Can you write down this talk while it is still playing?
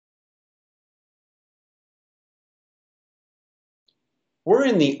We're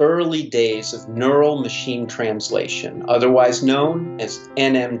in the early days of neural machine translation, otherwise known as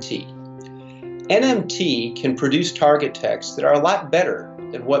NMT. NMT can produce target texts that are a lot better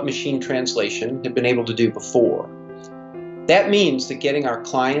than what machine translation had been able to do before. That means that getting our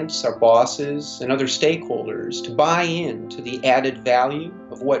clients, our bosses, and other stakeholders to buy in to the added value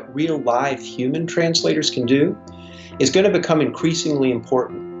of what real live human translators can do is going to become increasingly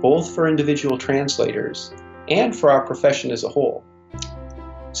important, both for individual translators and for our profession as a whole.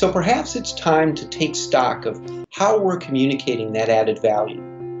 So perhaps it's time to take stock of how we're communicating that added value.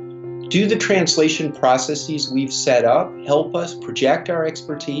 Do the translation processes we've set up help us project our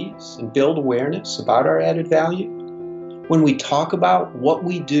expertise and build awareness about our added value? When we talk about what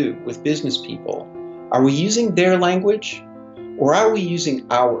we do with business people, are we using their language or are we using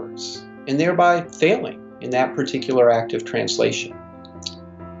ours and thereby failing in that particular act of translation?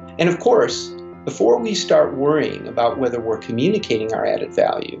 And of course, before we start worrying about whether we're communicating our added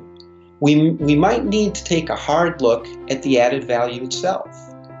value, we might need to take a hard look at the added value itself.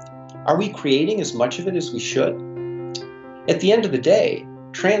 Are we creating as much of it as we should? At the end of the day,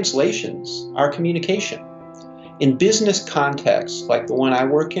 translations are communication. In business contexts like the one I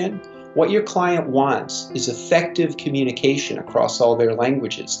work in, what your client wants is effective communication across all their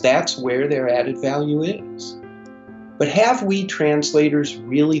languages. That's where their added value is. But have we translators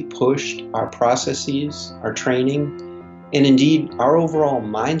really pushed our processes, our training, and indeed our overall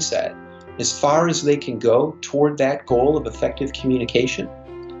mindset as far as they can go toward that goal of effective communication?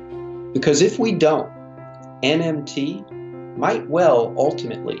 Because if we don't, NMT might well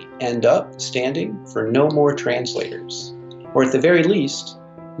ultimately end up standing for no more translators, or at the very least,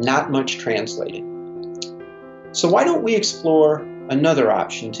 not much translating. So why don't we explore another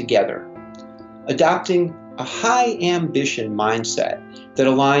option together, adopting a high ambition mindset that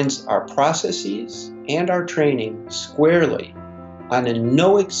aligns our processes and our training squarely on a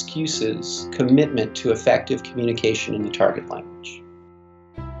no excuses commitment to effective communication in the target language.